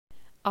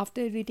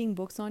After reading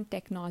books on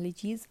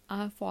technologies,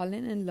 I have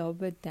fallen in love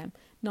with them.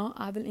 Now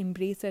I will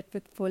embrace it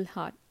with full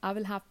heart. I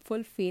will have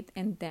full faith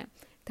in them.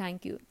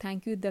 Thank you.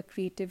 Thank you, the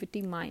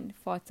creativity mind,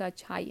 for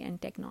such high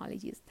end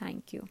technologies.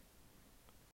 Thank you.